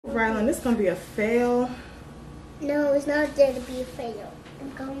Rylan, this is gonna be a fail. No, it's not there to be a fail.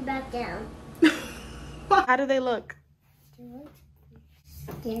 I'm going back down. How do they look?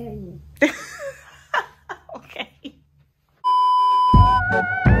 Scary. Okay.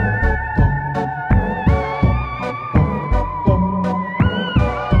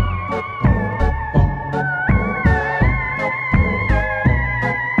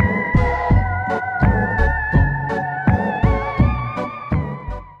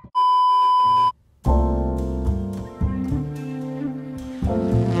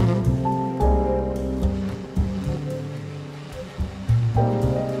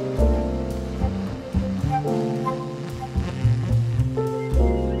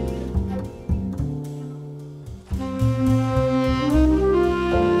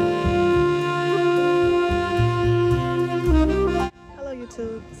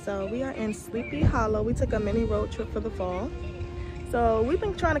 So we are in Sleepy Hollow. We took a mini road trip for the fall. So we've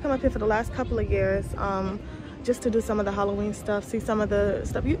been trying to come up here for the last couple of years just to do some of the Halloween stuff, see some of the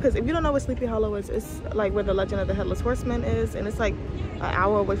stuff. Because if you don't know what Sleepy Hollow is, it's like where the Legend of the Headless Horseman is, and it's like an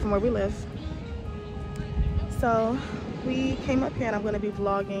hour away from where we live. So we came up here and I'm going to be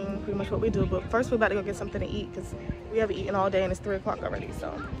vlogging pretty much what we do. But first we're about to go get something to eat because we haven't eaten all day and it's 3 o'clock already.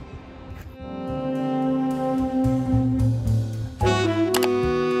 So.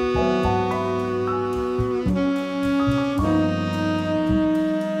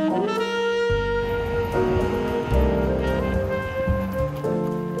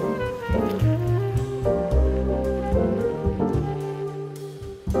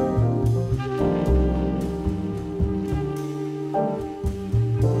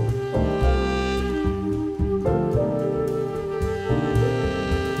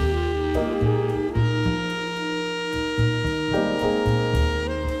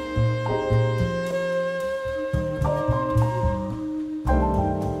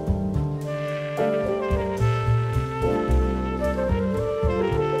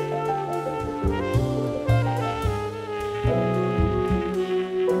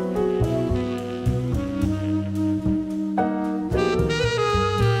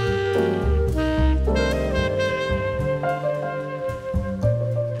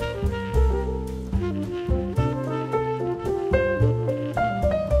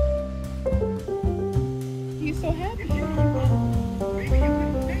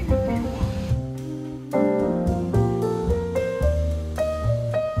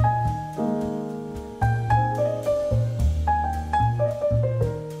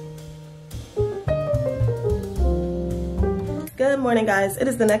 Good morning, guys. It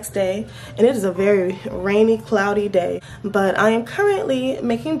is the next day and it is a very rainy, cloudy day, but I am currently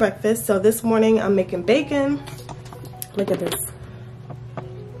making breakfast. So this morning I'm making bacon. Look at this.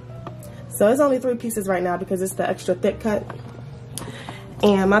 So it's only 3 pieces right now because it's the extra thick cut,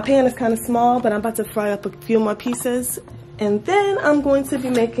 and my pan is kind of small, but I'm about to fry up a few more pieces, and then I'm going to be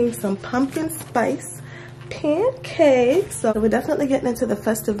making some pumpkin spice pancakes. So we're definitely getting into the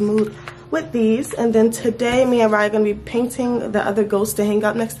festive mood with these. And then today me and Ryan are going to be painting the other ghost to hang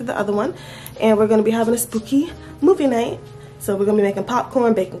out next to the other one, and we're going to be having a spooky movie night. So we're going to be making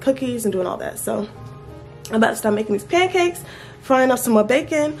popcorn, baking cookies, and doing all that. So I'm about to start making these pancakes, frying up some more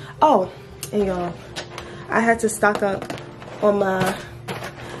bacon. Oh, and y'all, I had to stock up on my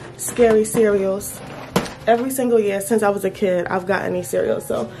scary cereals. Every single year since I was a kid I've gotten these cereals,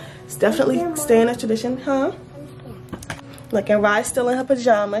 so it's definitely staying a tradition. Huh? Look, and Rye's still in her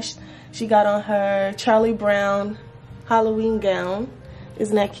pajamas. She got on her Charlie Brown Halloween gown.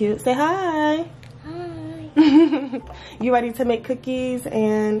 Isn't that cute? Say hi. Hi. You ready to make cookies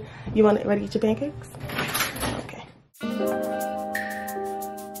and you ready to eat your pancakes? Okay.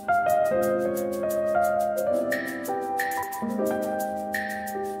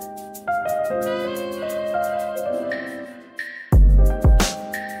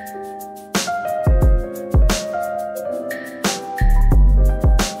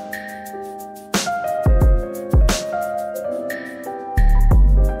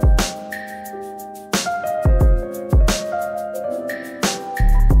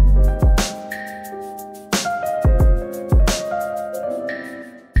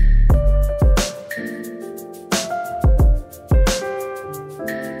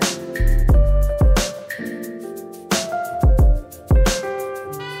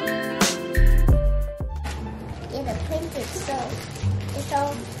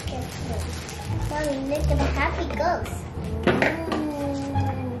 Mommy, look at the happy ghost.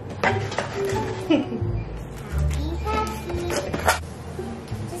 Happy.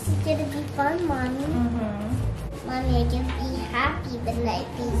 This is gonna be fun, Mommy. Mommy, I can be happy the night.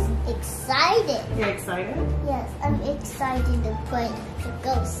 He's excited. You're excited? Yes, I'm excited to play the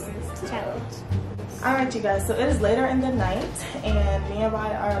ghost challenge. Alright you guys, so it is later in the night and me and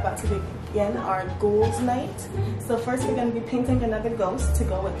Raya are about to begin our ghouls night. So first we're going to be painting another ghost to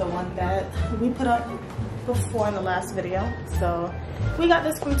go with the one that we put up before in the last video. So we got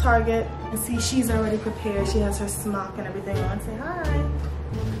this from Target. And see, she's already prepared. She has her smock and everything on. Say hi.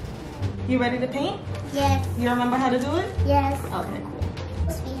 You ready to paint? Yes. You remember how to do it? Yes. Okay,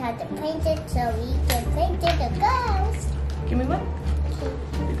 cool. We had to paint it so we can paint it a ghost. Give me one.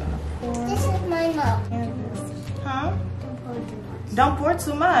 This is my mom. Huh? Don't pour too much. Don't pour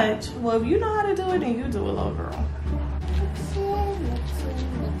too much. Well, if you know how to do it, then you do it, little girl. Mix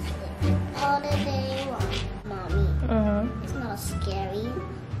it all the day long. Mommy, it's not scary.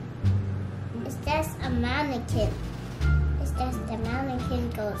 It's just a mannequin. It's just a mannequin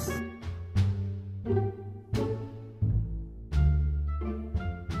ghost.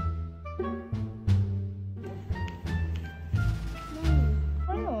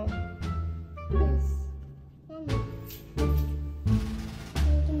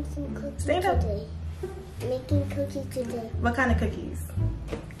 Stand up. Today. Making cookies today. What kind of cookies?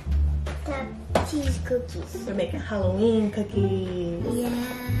 Cheese cookies. We're making Halloween cookies.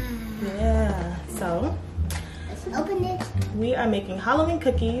 Yeah. So let's open it. We are making Halloween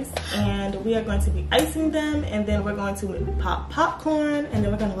cookies and we are going to be icing them and then we're going to pop popcorn and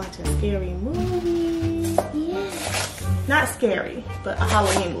then we're going to watch a scary movie. Yeah. Not scary, but a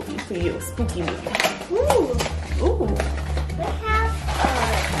Halloween movie for you. A spooky movie. Ooh. Ooh. We have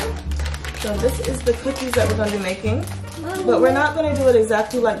So this is the cookies that we're going to be making. But we're not going to do it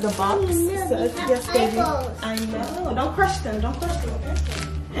exactly like the box says. Yes, baby. I know. Don't crush them. Don't crush them, okay?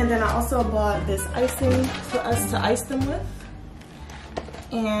 And then I also bought this icing for us to ice them with.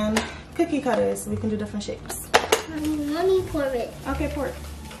 And cookie cutters so we can do different shapes. Let me pour it. Okay, pour it.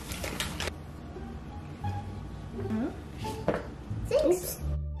 Thanks.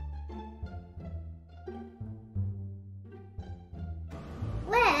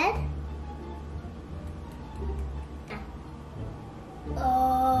 Red.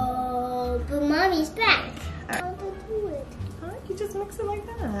 Oh, but Mommy's back. How to do it? Alright, you just mix it like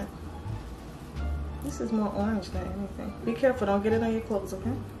that. This is more orange than anything. Be careful, don't get it on your clothes,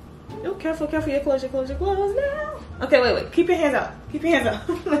 okay? Oh, careful, careful, your clothes now. Okay, wait. Keep your hands out. Keep your hands out.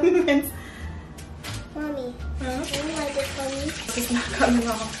 Mommy, can you like it for me? It's not coming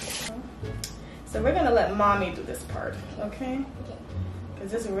off. So we're gonna let Mommy do this part, okay? Okay.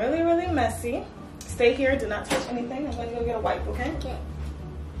 Because it's really, really messy. Stay here, do not touch anything. I'm gonna go get a wipe, okay? Okay.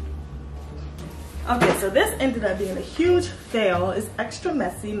 Okay, so this ended up being a huge fail. It's extra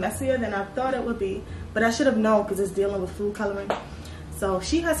messy, messier than I thought it would be. But I should have known because it's dealing with food coloring. So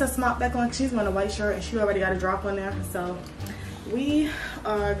she has her smock back on. She's wearing a white shirt and she already got a drop on there. So we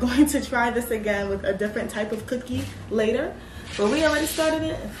are going to try this again with a different type of cookie later. But we already started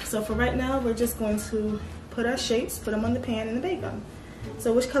it. So for right now, we're just going to put our shapes, put them on the pan and bake them.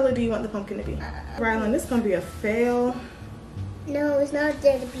 So which color do you want the pumpkin to be? Rylan, this is going to be a fail. No, it's not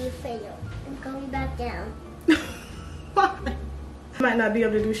there to be a fail. I'm going back down. Why? I might not be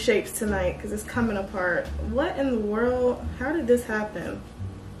able to do shapes tonight because it's coming apart. What in the world? How did this happen?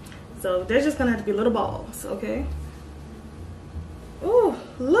 So they're just gonna have to be little balls, okay? Ooh,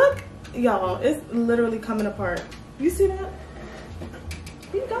 look, y'all, it's literally coming apart. You see that?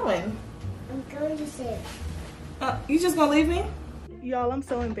 Where you going? I'm going to sit. You just gonna leave me? Y'all, I'm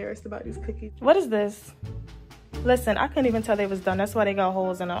so embarrassed about these cookies. What is this? Listen, I couldn't even tell they was done. That's why they got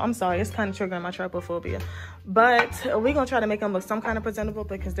holes in them. I'm sorry, it's kind of triggering my trypophobia. But we're going to try to make them look some kind of presentable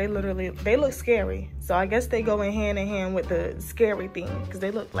because they look scary. So I guess they go in hand with the scary theme because they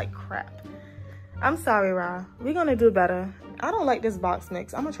look like crap. I'm sorry, Ra. We're going to do better. I don't like this box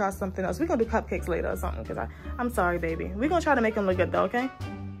mix. I'm going to try something else. We're going to do cupcakes later or something because I'm sorry, baby. We're going to try to make them look good though, okay?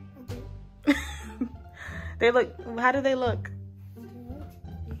 They look, how do they look?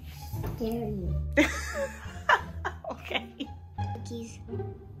 Scary. Okay. Cookies.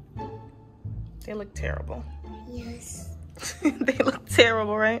 They look terrible. Yes. They look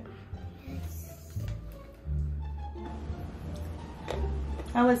terrible, right? Yes.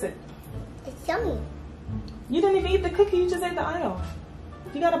 How is it? It's yummy. You didn't even eat the cookie, you just ate the aisle.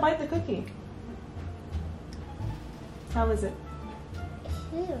 You gotta bite the cookie. How is it?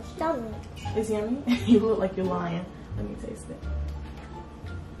 It's yummy. It's yummy? You look like you're lying. Let me taste it.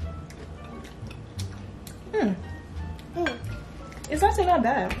 It's actually not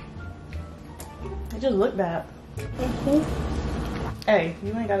bad. It just looked bad. Hey,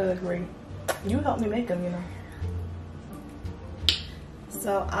 you ain't gotta agree. You helped me make them, you know.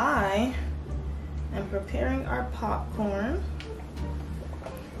 So I am preparing our popcorn.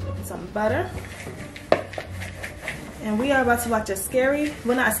 some butter. And we are about to watch a scary,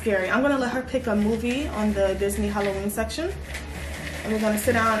 well not scary, I'm gonna let her pick a movie on the Disney Halloween section. And we're gonna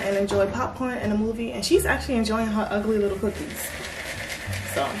sit down and enjoy popcorn and a movie. And she's actually enjoying her ugly little cookies.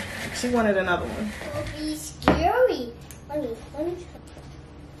 So she wanted another one. It'll be scary. Let me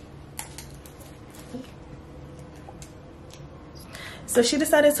So she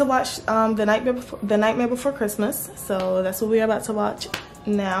decided to watch the Nightmare Before Christmas. So that's what we're about to watch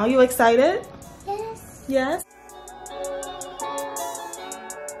now. You excited? Yes. Yes.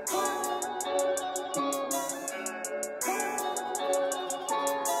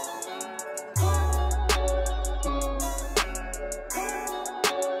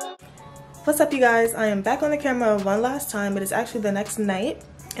 What's up, you guys? I am back on the camera one last time, but it's actually the next night.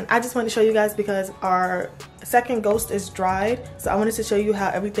 And I just wanted to show you guys because our second ghost is dried. So I wanted to show you how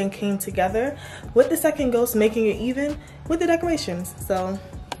everything came together with the second ghost, making it even with the decorations. So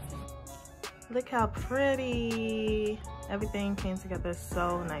look how pretty everything came together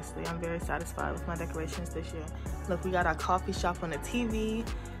so nicely. I'm very satisfied with my decorations this year. Look, we got our coffee shop on the TV,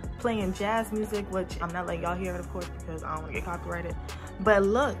 playing jazz music, which I'm not letting y'all hear it, of course, because I don't want to get copyrighted. But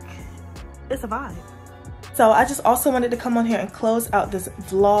look, it's a vibe. So I just also wanted to come on here and close out this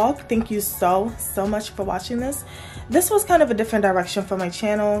vlog. Thank you so much for watching this. This was kind of a different direction for my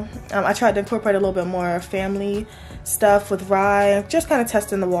channel. I tried to incorporate a little bit more family stuff with Rye, just kind of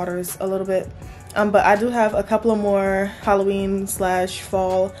testing the waters a little bit. But I do have a couple of more Halloween /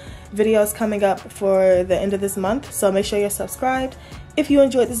 fall videos coming up for the end of this month. So make sure you're subscribed. If you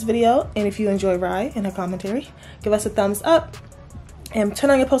enjoyed this video and if you enjoy Rye and her commentary, give us a thumbs up. And turn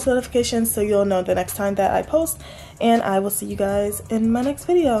on your post notifications so you'll know the next time that I post. And I will see you guys in my next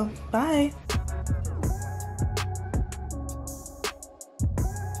video. Bye.